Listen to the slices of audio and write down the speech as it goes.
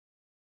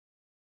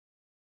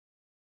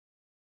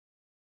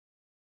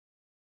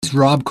is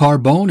Rob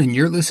Carbone, and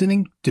you're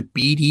listening to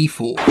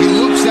BD4. He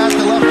loops out to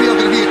left field.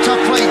 Going to be a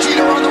tough play.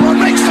 Jeter on the run,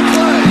 makes the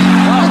play.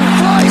 And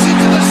flies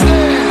into the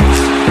stands.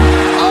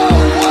 Oh,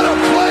 what a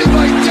play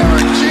by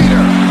Derek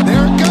Jeter.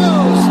 There it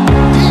goes.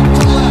 Deep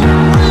to left.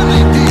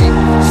 Really deep.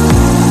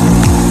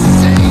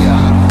 See ya.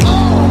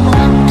 Oh,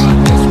 my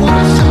goodness. What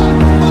a shot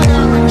by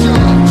Aaron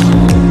Judge.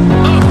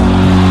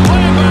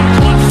 Way back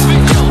left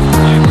field.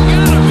 You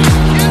gotta be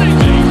kidding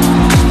me.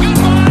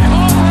 Goodbye,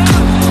 home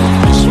run.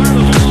 I swear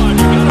to the Lord,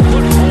 you gotta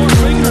put four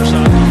fingers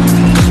up.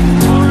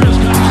 Torres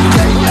comes to the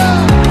plate.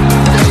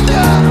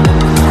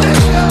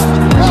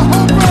 A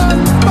home run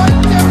by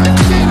Derek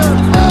Jeter.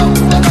 Oh,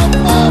 what a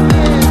ball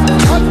game.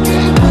 A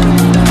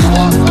game-winning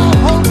walk-off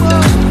home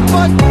run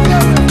by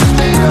Derek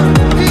Jeter.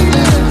 He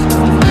is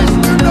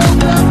Mr.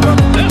 November.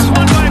 This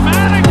one by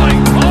Mattingly.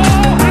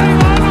 Oh, hang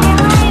on to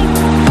the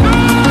roof.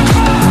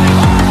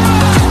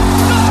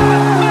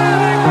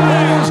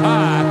 Miles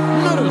high,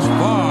 middles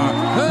far.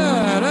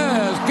 It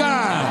is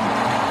gone.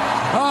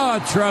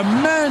 A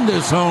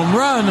tremendous home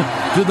run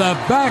to the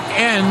back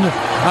end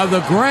of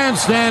the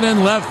grandstand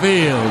in left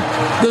field.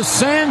 The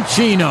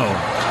Sanchino.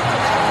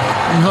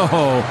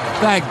 Oh,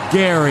 that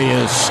Gary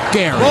is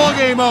scary. Ball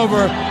game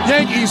over.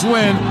 Yankees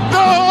win.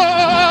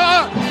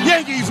 Ah!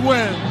 Yankees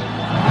win.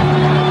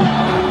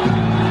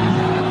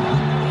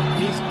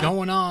 What is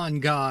going on,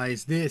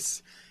 guys?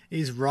 This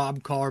is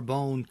Rob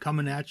Carbone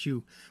coming at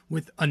you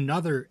with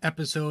another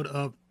episode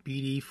of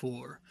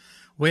BD4,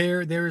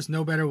 where there is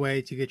no better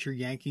way to get your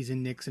Yankees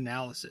and Knicks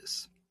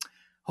analysis.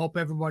 Hope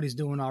everybody's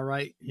doing all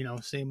right. You know,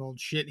 same old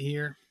shit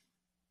here.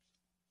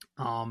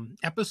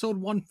 Episode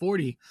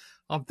 140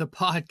 of the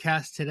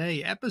podcast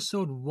today.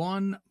 Episode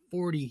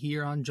 140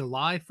 here on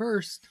July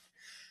 1st.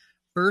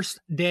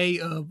 First day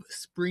of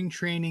spring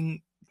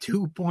training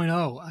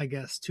 2.0, I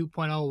guess.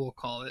 2.0 we'll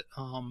call it.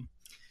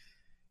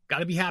 Got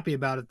to be happy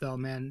about it though,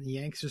 man. The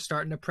Yanks are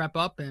starting to prep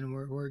up and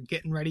we're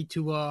getting ready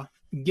to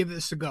give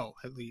this a go,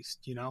 at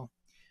least, you know.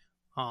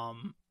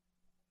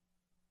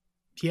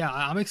 Yeah,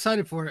 I'm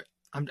excited for it.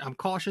 I'm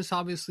cautious,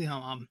 obviously.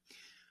 I'm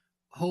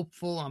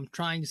hopeful. I'm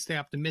trying to stay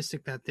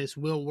optimistic that this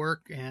will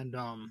work and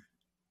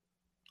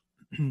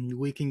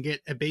we can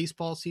get a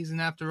baseball season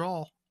after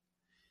all.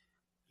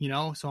 You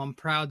know, so I'm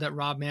proud that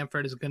Rob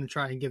Manfred is going to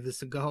try and give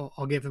this a go.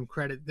 I'll give him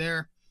credit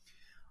there.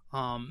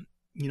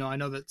 You know, I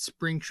know that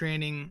spring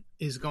training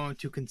is going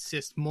to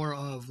consist more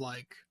of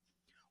like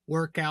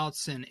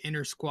workouts and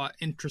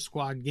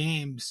intra-squad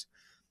games,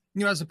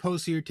 you know, as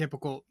opposed to your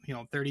typical,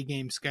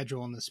 30-game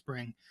schedule in the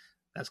spring.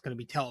 That's going to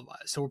be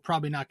televised. So we're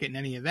probably not getting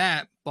any of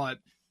that, but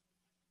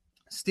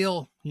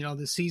still,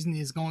 the season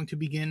is going to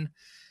begin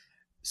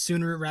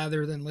sooner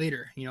rather than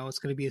later. It's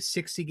going to be a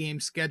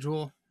 60-game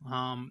schedule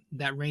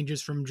that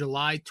ranges from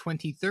July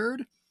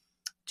 23rd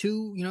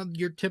to,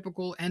 your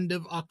typical end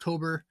of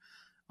October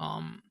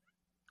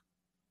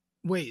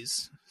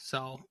ways.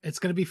 So it's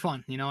going to be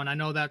fun, and I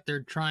know that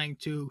they're trying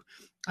to,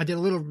 I did a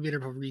little bit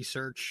of a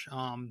research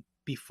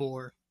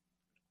before,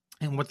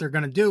 and what they're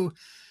going to do,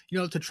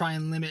 to try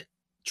and limit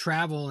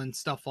travel and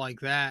stuff like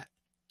that,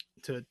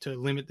 to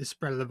limit the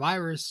spread of the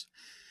virus.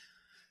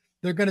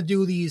 They're going to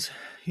do these,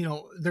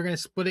 they're going to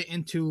split it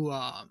into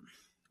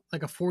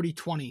like a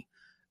 40-20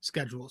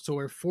 schedule. So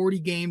where 40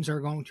 games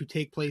are going to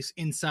take place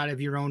inside of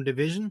your own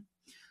division.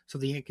 So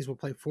the Yankees will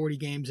play 40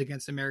 games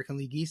against American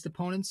League East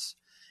opponents.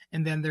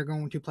 And then they're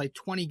going to play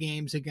 20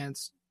 games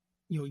against,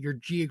 your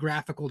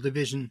geographical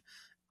division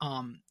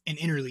in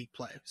interleague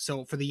play.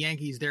 So for the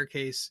Yankees, their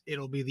case,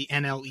 it'll be the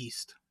NL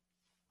East,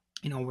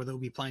 where they'll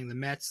be playing the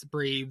Mets, the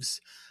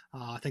Braves,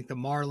 I think the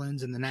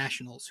Marlins and the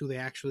Nationals, who they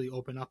actually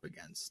open up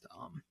against.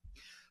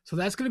 So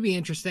that's going to be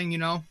interesting,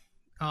 Yeah,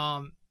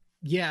 I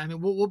mean,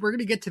 we're going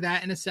to get to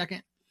that in a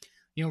second.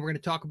 We're going to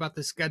talk about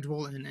the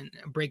schedule and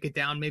break it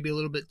down maybe a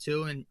little bit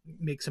too and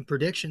make some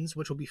predictions,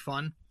 which will be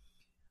fun.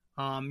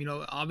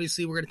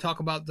 Obviously we're going to talk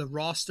about the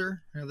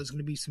roster. There's going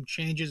to be some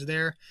changes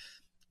there.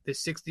 The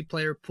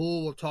 60-player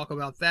pool, we'll talk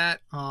about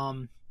that.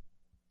 Some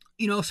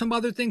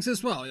other things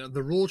as well.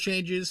 The rule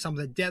changes, some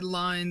of the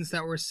deadlines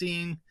that we're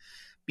seeing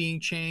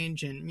being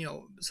changed. And,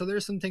 so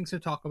there's some things to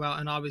talk about.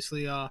 And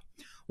obviously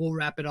we'll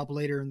wrap it up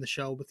later in the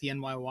show with the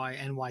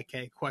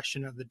NYK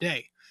question of the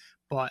day.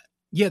 But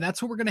yeah,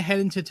 that's what we're going to head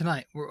into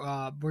tonight.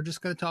 We're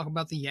just going to talk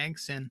about the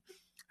Yanks and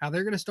how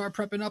they're going to start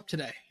prepping up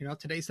today.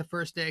 Today's the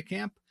first day of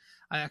camp.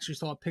 I actually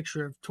saw a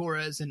picture of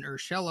Torres and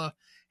Urshela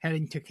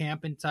heading to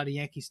camp inside a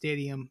Yankee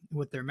Stadium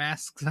with their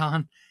masks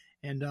on.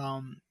 And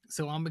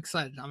so I'm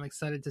excited. I'm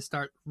excited to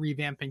start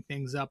revamping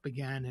things up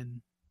again.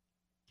 And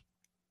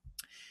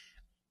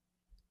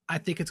I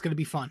think it's going to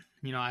be fun.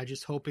 I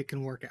just hope it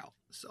can work out.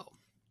 So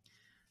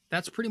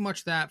that's pretty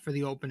much that for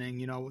the opening.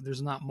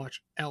 There's not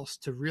much else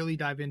to really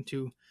dive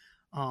into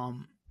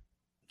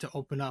to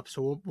open up.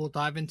 So we'll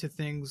dive into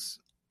things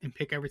and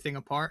pick everything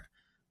apart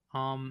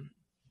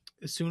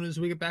as soon as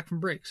we get back from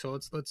break. So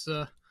let's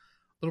little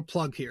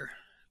plug here.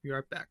 Be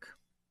right back.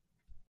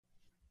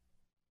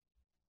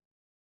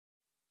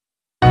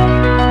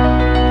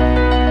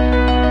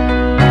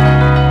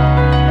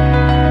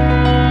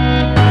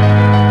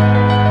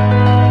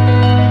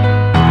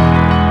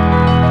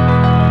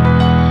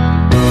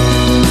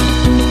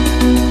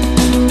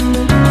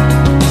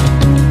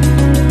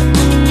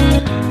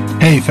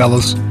 Hey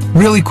fellas,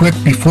 really quick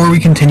before we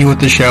continue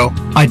with the show,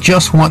 I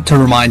just want to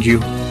remind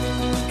you,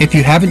 if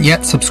you haven't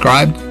yet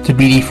subscribed to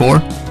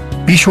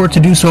BD4, be sure to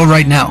do so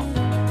right now.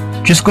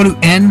 Just go to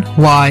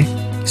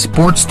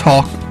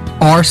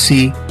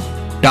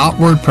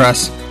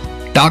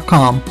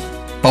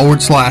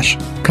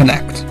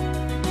nysportstalkrc.wordpress.com/connect.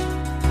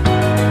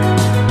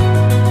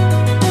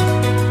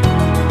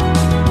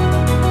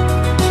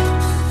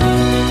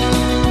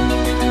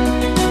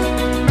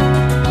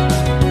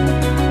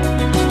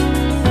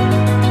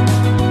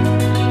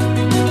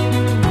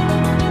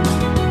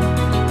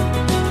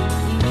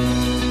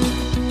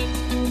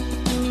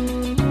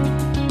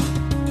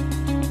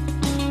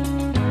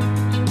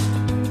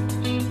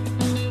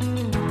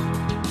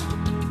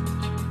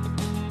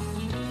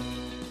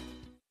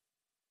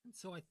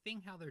 So I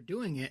think how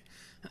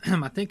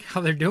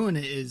they're doing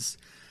it is,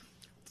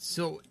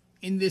 so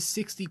in this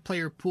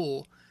 60-player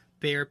pool,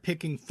 they are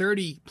picking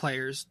 30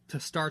 players to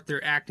start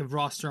their active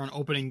roster on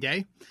opening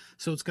day.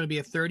 So it's going to be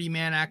a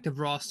 30-man active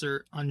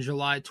roster on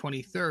July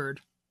 23rd.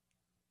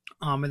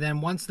 And then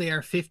once they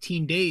are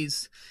 15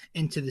 days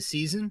into the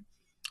season,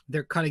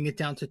 they're cutting it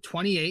down to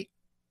 28.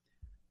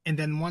 And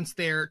then once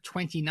they're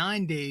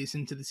 29 days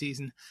into the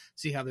season,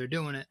 see how they're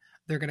doing it,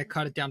 they're going to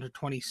cut it down to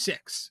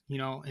 26,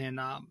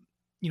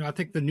 and I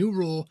think the new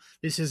rule,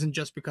 this isn't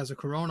just because of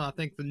Corona. I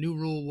think the new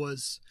rule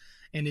was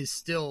and is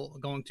still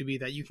going to be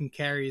that you can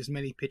carry as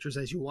many pitchers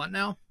as you want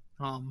now.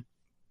 So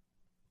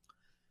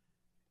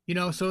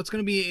it's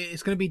going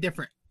to be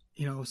different,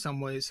 some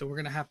ways. So we're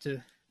going to have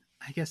to,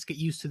 I guess, get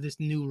used to this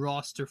new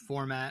roster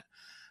format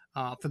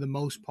for the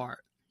most part,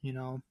 I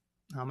know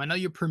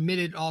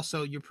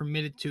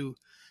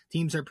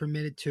teams are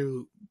permitted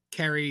to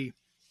carry,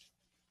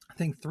 I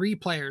think, 3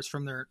 players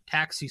from their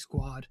taxi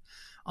squad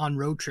on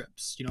road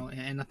trips,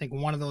 and I think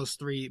one of those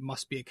 3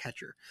 must be a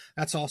catcher.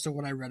 That's also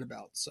what I read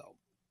about. So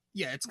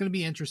yeah, it's going to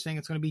be interesting.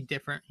 It's going to be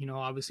different,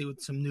 obviously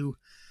with some new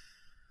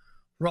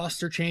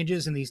roster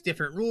changes and these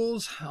different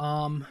rules.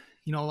 A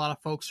lot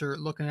of folks are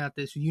looking at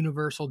this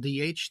universal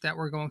DH that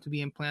we're going to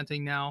be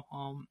implanting now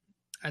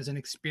as an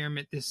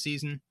experiment this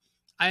season.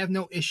 I have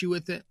no issue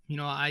with it.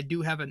 I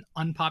do have an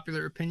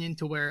unpopular opinion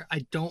to where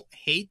I don't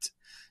hate,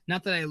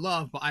 not that I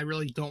love, but I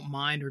really don't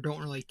mind or don't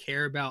really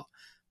care about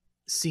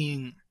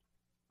seeing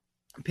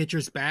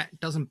pitchers bat. It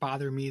doesn't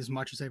bother me as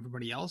much as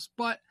everybody else,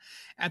 but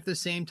at the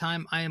same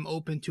time, I am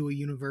open to a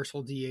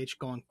universal DH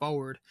going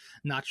forward,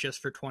 not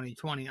just for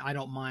 2020. I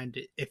don't mind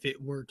it if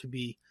it were to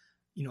be,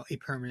 a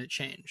permanent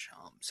change.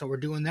 So we're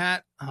doing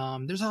that.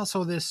 There's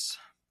also this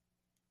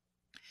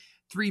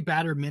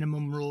 3-batter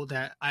minimum rule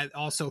that I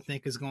also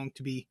think is going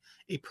to be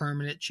a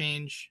permanent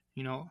change.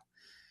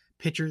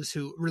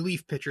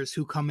 Relief pitchers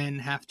who come in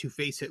have to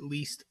face at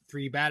least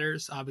 3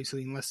 batters,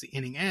 obviously, unless the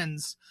inning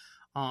ends.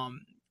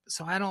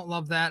 So I don't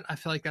love that. I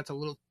feel like that's a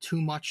little too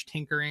much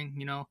tinkering.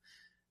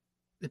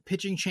 The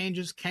pitching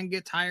changes can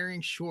get tiring.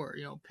 Sure.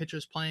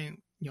 Pitchers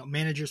playing,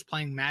 managers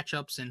playing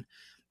matchups and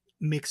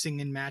mixing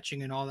and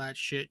matching and all that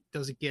shit.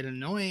 Does it get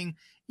annoying?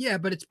 Yeah,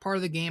 but it's part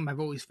of the game. I've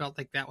always felt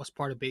like that was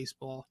part of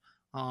baseball.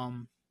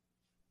 Kind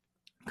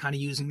of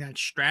using that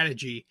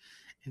strategy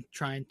and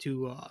trying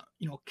to,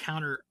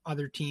 counter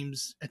other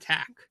teams'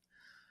 attack.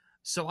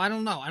 So I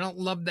don't know. I don't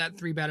love that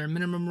 3-batter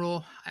minimum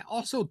rule. I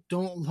also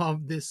don't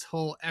love this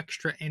whole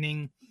extra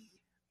inning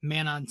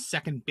man on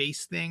second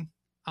base thing.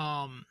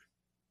 Yeah,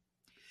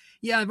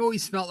 I've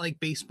always felt like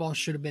baseball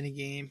should have been a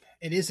game.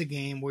 It is a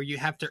game where you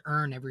have to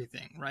earn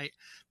everything, right?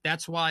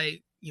 That's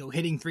why,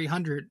 hitting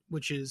 300,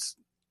 which is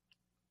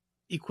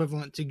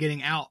equivalent to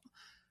getting out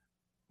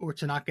or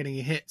to not getting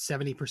a hit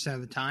 70%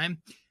 of the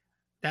time,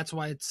 that's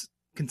why it's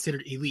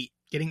considered elite.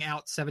 Getting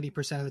out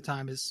 70% of the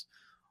time is,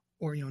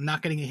 or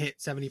not getting a hit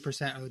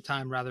 70% of the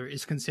time rather,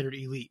 is considered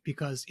elite,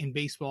 because in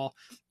baseball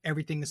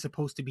everything is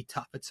supposed to be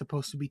tough. It's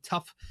supposed to be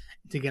tough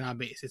to get on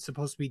base. It's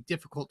supposed to be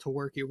difficult to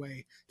work your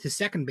way to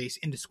second base,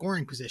 into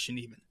scoring position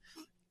even.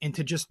 And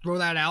to just throw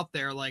that out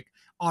there, like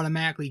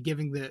automatically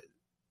giving the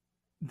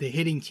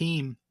hitting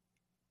team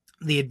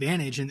the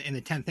advantage in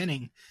the 10th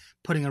inning,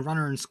 putting a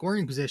runner in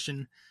scoring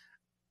position,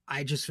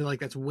 I just feel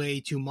like that's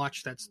way too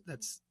much. That's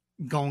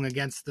going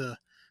against the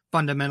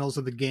fundamentals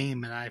of the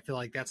game, and I feel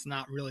like that's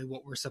not really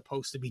what we're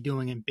supposed to be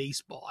doing in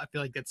baseball. I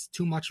feel like that's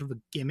too much of a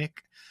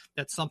gimmick.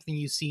 That's something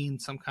you see in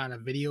some kind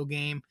of video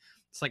game.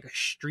 It's like a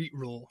street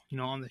rule,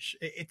 on the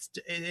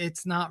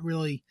it's not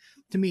really,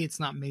 to me, it's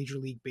not Major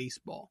League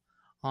Baseball.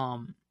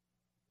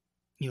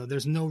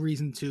 There's no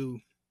reason to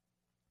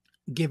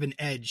give an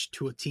edge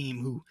to a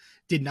team who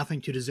did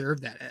nothing to deserve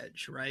that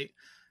edge, right?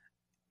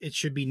 It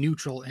should be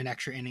neutral in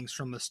extra innings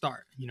from the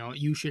start.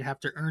 You should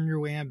have to earn your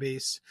way on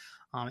base.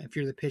 If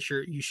you're the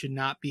pitcher, you should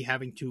not be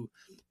having to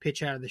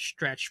pitch out of the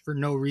stretch for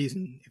no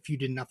reason if you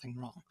did nothing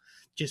wrong,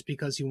 just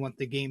because you want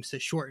the games to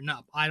shorten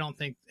up. I don't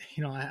think,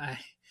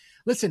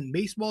 listen,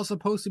 baseball is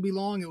supposed to be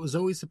long. It was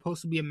always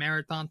supposed to be a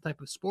marathon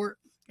type of sport.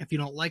 If you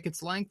don't like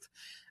its length,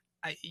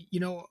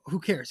 who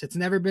cares? It's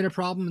never been a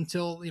problem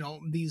until,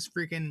 these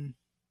freaking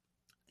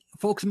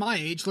folks my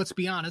age, let's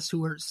be honest,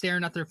 who are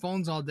staring at their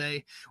phones all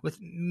day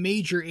with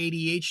major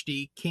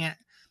ADHD can't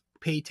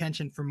pay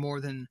attention for more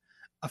than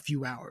a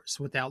few hours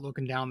without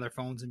looking down their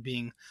phones and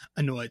being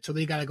annoyed. So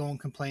they got to go and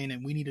complain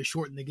and we need to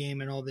shorten the game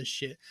and all this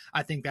shit.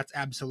 I think that's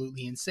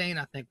absolutely insane.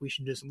 I think we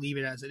should just leave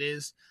it as it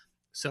is.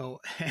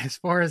 So as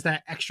far as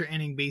that extra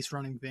inning base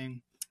running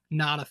thing,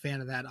 not a fan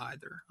of that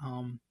either.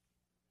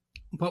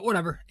 But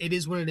whatever, it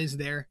is what it is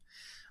there.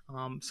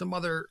 Some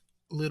other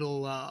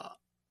little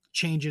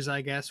changes, I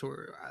guess,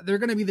 or they're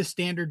going to be the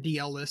standard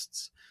DL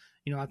lists.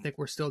 You know, I think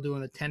we're still doing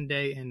the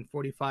 10-day and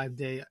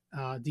 45-day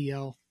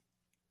DL.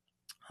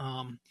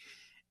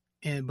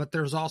 But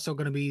there's also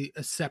going to be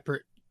a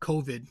separate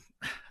COVID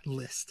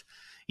list,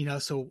 you know,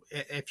 so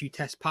if you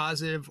test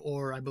positive,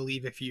 or I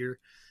believe if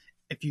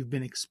you've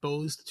been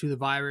exposed to the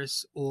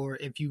virus, or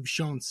if you've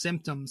shown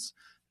symptoms,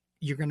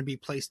 you're going to be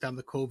placed on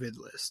the COVID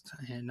list.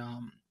 And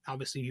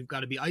obviously you've got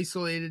to be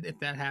isolated if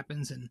that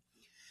happens. And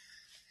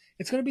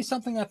it's going to be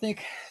something I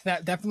think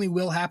that definitely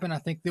will happen. I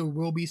think there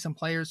will be some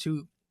players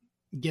who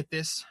get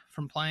this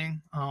from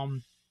playing.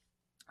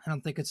 I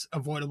don't think it's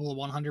avoidable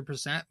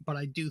 100%, but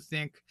I do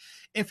think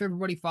if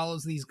everybody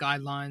follows these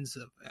guidelines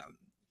of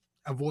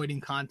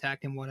avoiding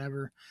contact and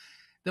whatever,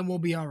 then we'll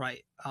be all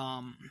right.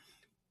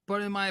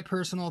 But in my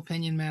personal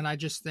opinion, man, I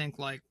just think,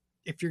 like,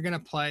 if you're going to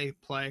play,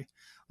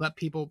 let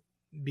people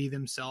be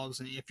themselves.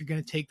 And if you're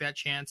going to take that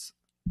chance,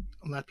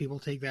 let people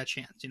take that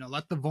chance. You know,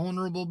 let the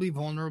vulnerable be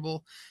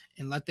vulnerable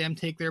and let them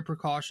take their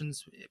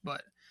precautions.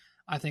 But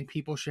I think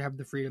people should have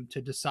the freedom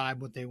to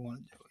decide what they want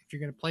to do. If you're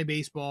going to play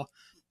baseball,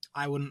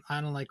 I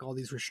don't like all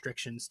these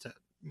restrictions to,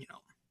 you know,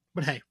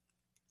 but hey,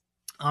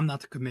 I'm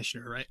not the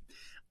commissioner, right?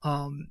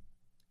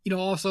 You know,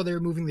 also they're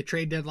moving the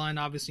trade deadline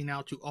obviously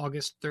now to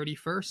August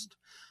 31st.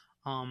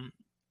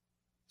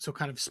 So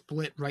kind of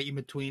split right in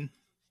between.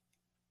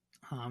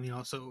 You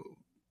know, so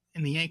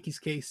in the Yankees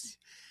case,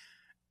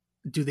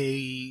 do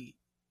they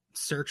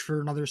search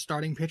for another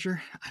starting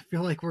pitcher? I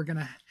feel like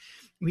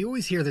we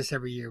always hear this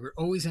every year.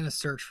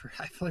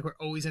 I feel like we're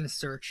always in a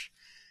search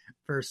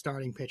for a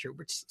starting pitcher,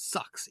 which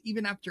sucks.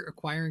 Even after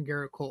acquiring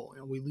Garrett Cole, you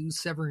know, we lose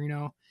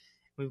Severino.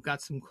 We've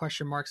got some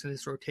question marks in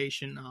this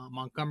rotation.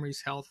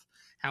 Montgomery's health,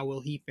 how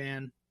will he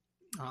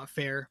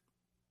fare?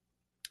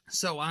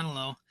 So I don't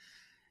know.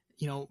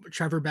 You know,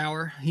 Trevor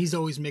Bauer, he's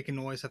always making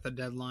noise at the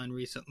deadline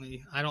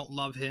recently. I don't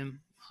love him,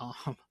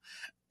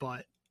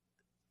 but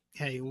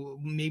hey,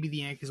 maybe the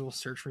Yankees will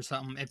search for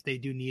something if they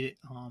do need it.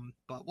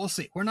 But we'll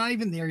see. We're not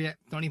even there yet.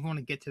 Don't even want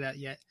to get to that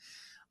yet.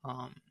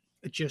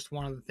 It's just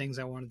one of the things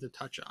I wanted to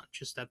touch on,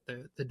 just that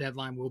the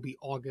deadline will be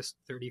August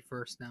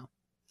 31st now.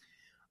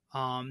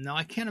 Now,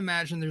 I can't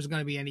imagine there's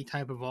going to be any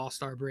type of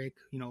all-star break,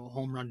 you know, a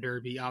home run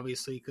derby,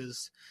 obviously,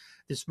 because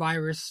this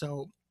virus.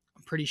 So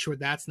I'm pretty sure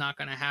that's not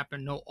going to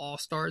happen. No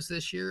all-stars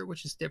this year,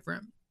 which is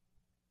different.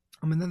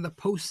 And then the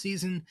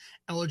postseason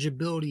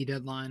eligibility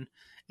deadline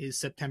is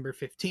September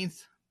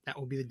 15th. That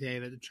will be the day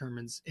that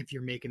determines if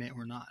you're making it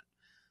or not.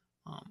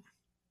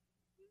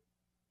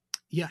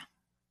 Yeah.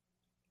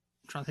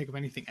 I'm trying to think of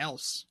anything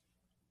else.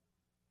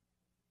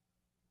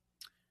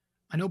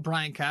 I know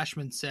Brian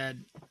Cashman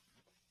said,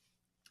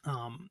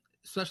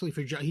 especially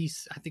for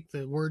Judge, I think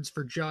the words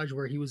for Judge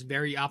where he was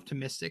very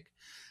optimistic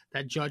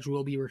that Judge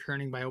will be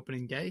returning by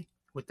opening day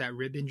with that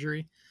rib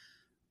injury.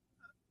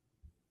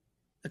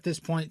 At this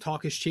point,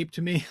 talk is cheap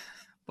to me,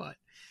 but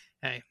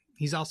hey,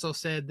 he's also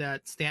said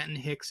that Stanton,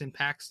 Hicks, and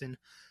Paxton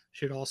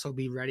should also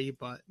be ready,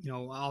 but you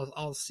know,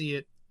 I'll see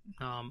it.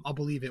 I'll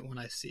believe it when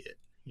I see it,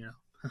 you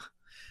know.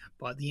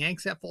 But the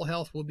Yanks at full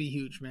health will be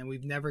huge, man.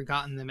 We've never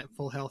gotten them at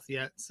full health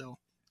yet, so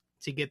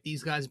to get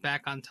these guys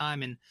back on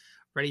time and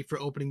ready for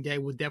opening day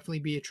would definitely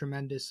be a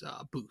tremendous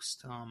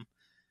boost.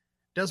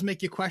 Does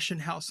make you question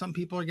how some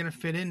people are going to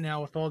fit in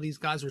now with all these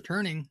guys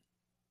returning,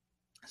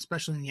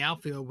 especially in the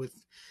outfield with,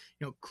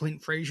 you know,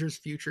 Clint Frazier's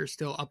future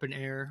still up in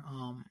air.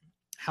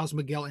 How's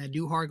Miguel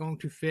Andujar going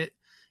to fit?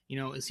 You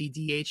know, is he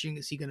DHing?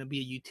 Is he going to be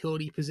a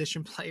utility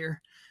position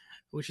player,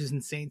 which is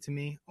insane to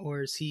me?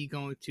 Or is he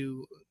going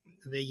to,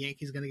 the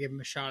Yankees going to give him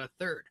a shot at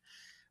third?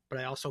 But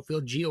I also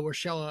feel Gio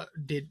Urshela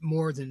did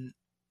more than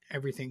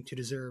everything to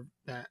deserve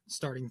that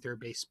starting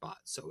third base spot.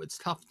 So it's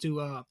tough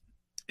to,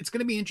 it's going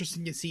to be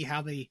interesting to see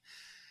how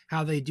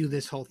they do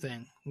this whole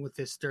thing with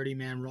this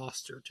 30-man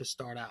roster to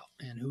start out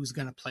and who's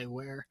going to play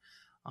where.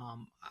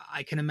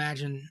 I can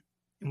imagine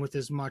with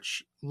as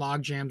much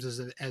log jams as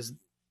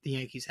the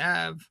Yankees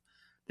have,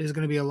 there's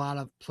going to be a lot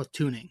of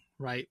platooning,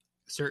 right?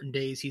 Certain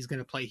days he's going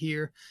to play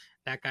here,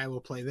 that guy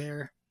will play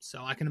there.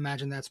 So I can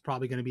imagine that's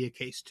probably going to be a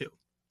case too.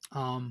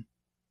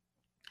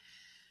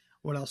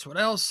 What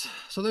else?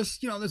 So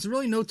there's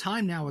really no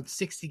time now with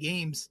 60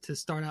 games to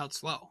start out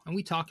slow. And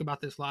we talked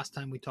about this last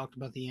time we talked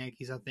about the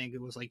Yankees. I think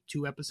it was like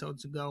 2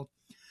 episodes ago.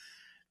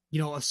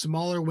 You know, a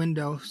smaller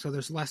window, so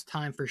there's less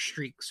time for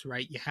streaks,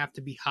 right? You have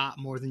to be hot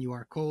more than you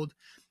are cold.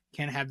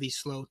 Can't have these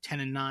slow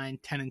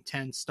 10-9,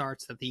 10-10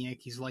 starts that the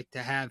Yankees like to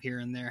have here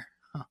and there.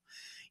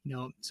 You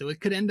know, so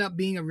it could end up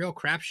being a real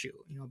crapshoot.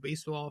 You know,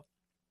 baseball,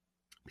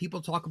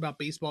 people talk about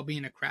baseball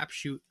being a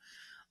crapshoot.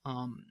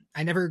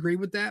 I never agreed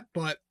with that,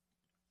 but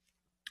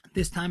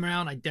this time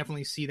around, I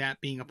definitely see that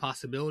being a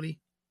possibility.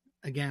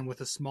 again,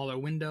 with a smaller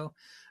window,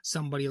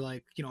 somebody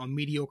like, a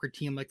mediocre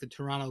team like the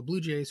Toronto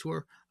Blue Jays, who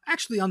are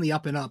actually on the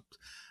up and up,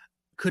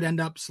 could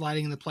end up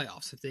sliding in the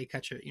playoffs if they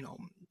catch a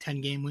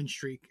 10-game win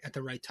streak at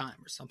the right time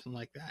or something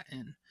like that.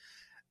 And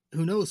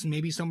who knows,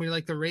 maybe somebody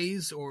like the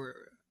Rays or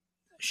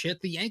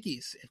the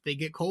Yankees, if they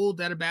get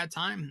cold at a bad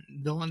time,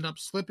 they'll end up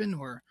slipping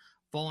or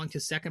falling to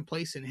second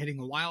place and hitting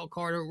a wild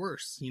card or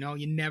worse.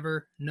 You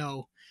never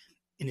know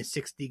in a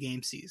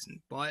 60-game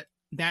season. But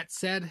that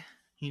said,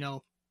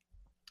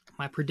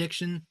 my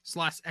prediction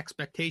 /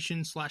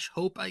 expectation /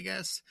 hope, I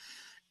guess,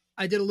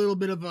 I did a little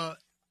bit of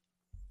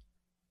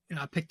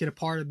I picked it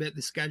apart a bit,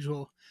 the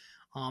schedule.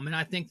 And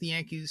I think the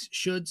Yankees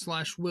should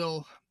 /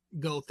 will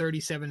go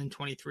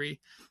 37-23,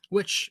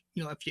 which,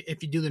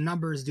 if you do the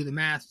numbers, do the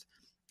math,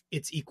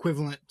 it's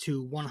equivalent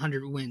to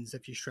 100 wins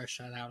if you stretch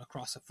that out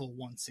across a full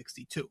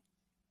 162.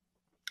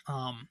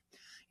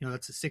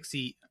 That's a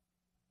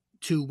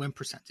 62 win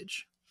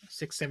percentage,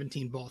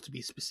 617 ball to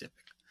be specific.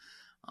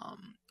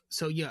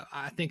 So yeah,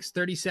 I think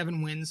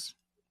 37 wins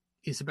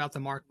is about the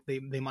mark they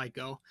might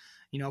go.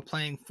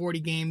 Playing 40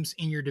 games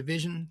in your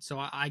division. So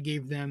I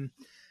gave them.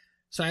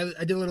 So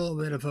I did a little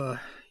bit of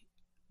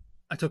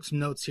I took some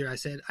notes here. I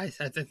said I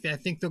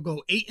think they'll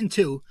go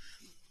 8-2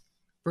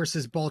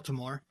 versus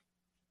Baltimore.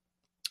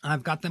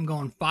 I've got them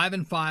going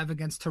 5-5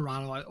 against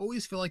Toronto. I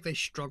always feel like they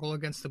struggle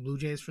against the Blue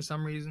Jays for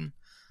some reason.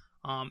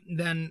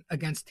 Then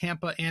against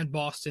Tampa and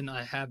Boston,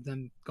 I have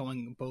them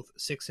going both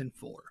 6-4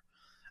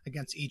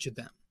 against each of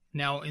them.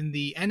 Now in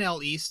the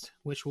NL East,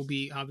 which will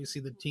be obviously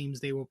the teams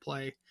they will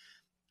play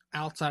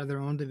outside of their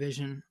own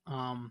division,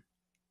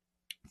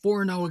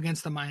 4-0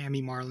 against the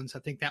Miami Marlins. I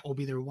think that will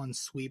be their one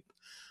sweep.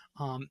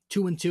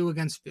 2-2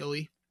 against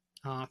Philly.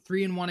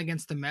 3-1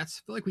 against the Mets.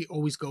 I feel like we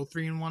always go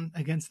 3-1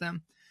 against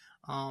them.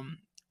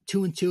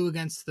 2-2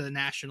 against the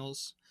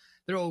Nationals.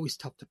 They're always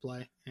tough to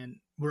play, and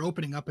we're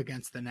opening up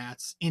against the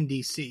Nats in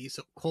DC.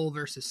 So Cole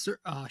versus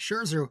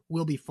Scherzer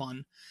will be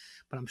fun,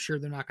 but I'm sure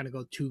they're not going to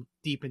go too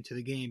deep into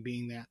the game,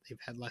 being that they've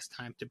had less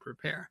time to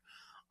prepare,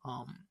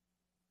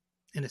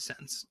 in a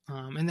sense.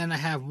 And then I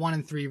have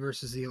 1-3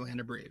 versus the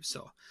Atlanta Braves.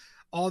 So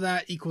all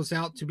that equals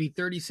out to be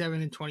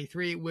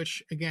 37-23,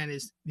 which again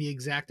is the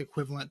exact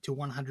equivalent to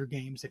 100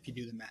 games if you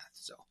do the math.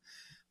 So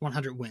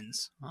 100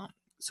 wins.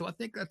 So I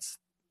think that's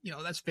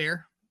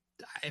fair.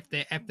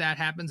 If that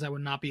happens, I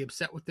would not be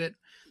upset with it.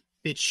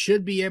 It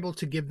should be able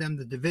to give them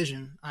the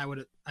division, I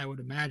would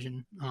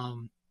imagine.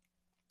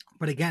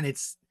 But again,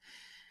 it's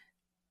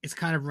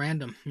kind of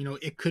random.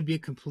 It could be a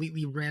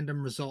completely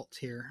random result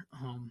here.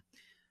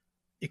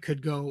 It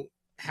could go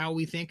how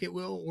we think it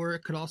will, or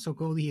it could also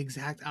go the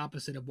exact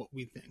opposite of what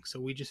we think. So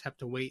we just have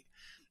to wait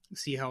and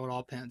see how it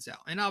all pans out.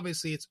 And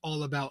obviously, it's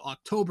all about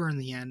October in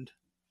the end.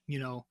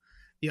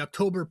 The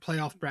October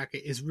playoff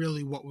bracket is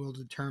really what will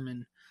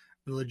determine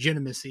the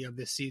legitimacy of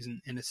this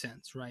season, in a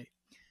sense, right?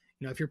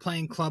 If you're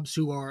playing clubs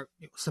who are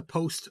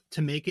supposed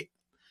to make it,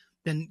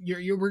 then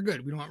we're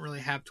good. We don't really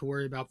have to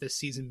worry about this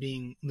season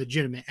being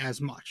legitimate as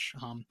much.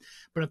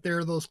 But if there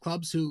are those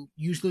clubs who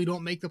usually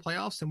don't make the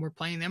playoffs and we're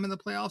playing them in the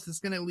playoffs, it's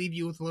going to leave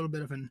you with a little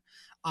bit of an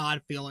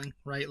odd feeling,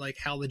 right? Like,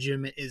 how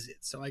legitimate is it?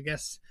 So I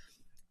guess,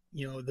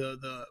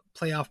 the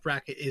playoff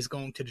bracket is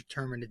going to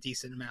determine a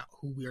decent amount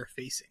who we are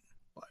facing.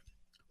 But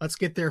let's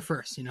get there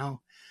first,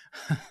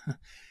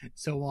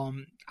 So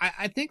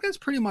I think that's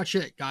pretty much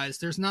it, guys.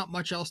 There's not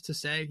much else to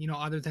say,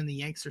 other than the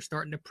Yanks are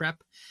starting to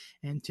prep,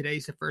 and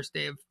today's the first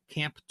day of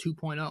Camp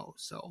 2.0.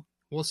 So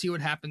we'll see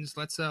what happens.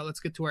 Let's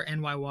get to our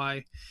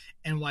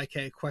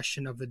NYK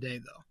question of the day,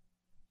 though.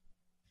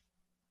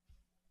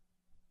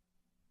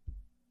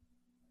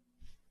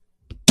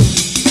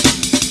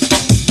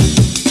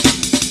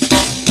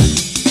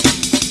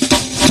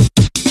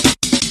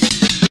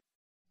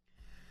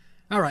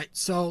 All right,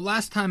 so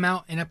last time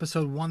out in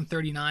episode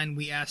 139,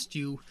 we asked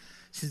you,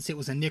 since it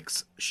was a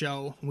Knicks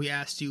show, we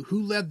asked you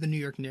who led the New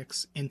York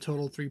Knicks in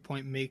total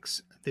three-point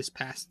makes this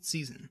past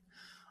season.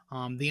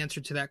 The answer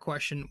to that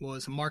question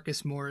was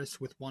Marcus Morris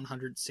with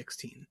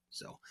 116.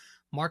 So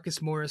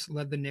Marcus Morris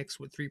led the Knicks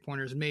with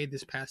three-pointers made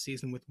this past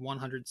season with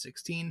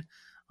 116.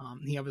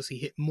 He obviously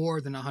hit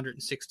more than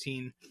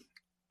 116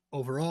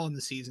 overall in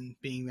the season,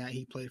 being that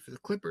he played for the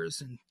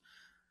Clippers and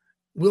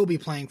will be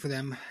playing for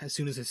them as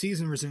soon as the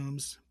season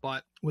resumes.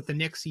 But with the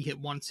Knicks, he hit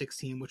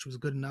 116, which was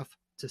good enough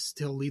to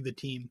still lead the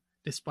team,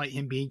 despite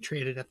him being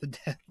traded at the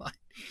deadline.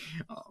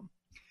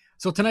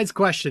 So tonight's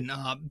question,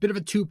 a bit of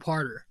a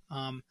two-parter.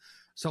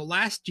 So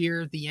last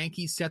year, the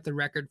Yankees set the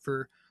record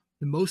for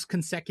the most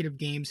consecutive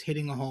games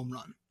hitting a home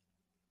run.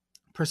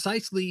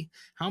 Precisely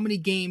how many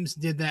games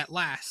did that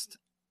last?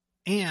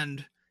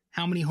 And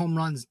how many home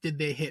runs did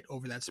they hit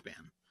over that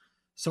span?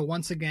 So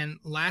once again,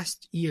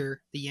 last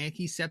year, the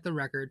Yankees set the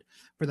record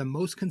for the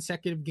most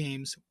consecutive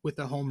games with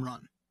a home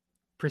run.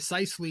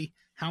 Precisely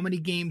how many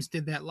games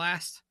did that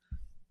last?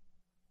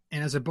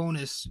 And as a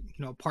bonus,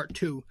 part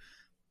two,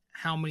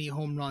 how many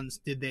home runs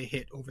did they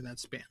hit over that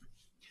span?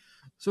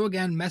 So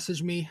again,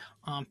 message me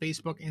on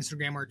Facebook,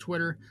 Instagram, or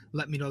Twitter.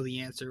 Let me know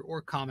the answer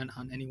or comment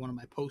on any one of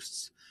my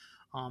posts.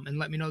 and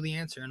let me know the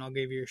answer, and I'll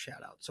give you a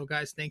shout out. So,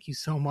 guys, thank you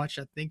so much.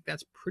 I think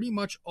that's pretty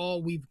much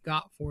all we've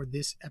got for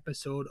this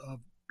episode of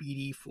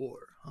BD4.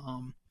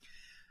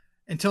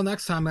 Until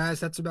next time, guys,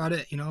 that's about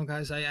it.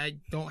 Guys, I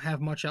don't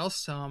have much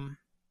else.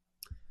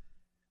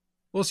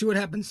 We'll see what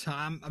happens.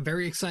 I'm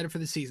very excited for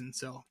the season,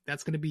 so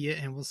that's going to be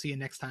it, and we'll see you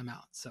next time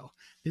out. So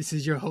this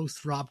is your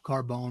host, Rob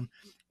Carbone,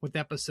 with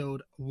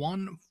episode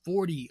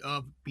 140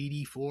 of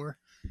BD4,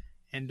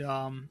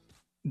 and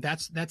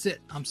that's it.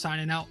 I'm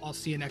signing out. I'll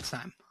see you next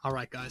time. All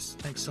right, guys.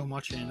 Thanks so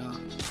much,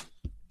 and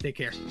take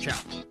care. Ciao.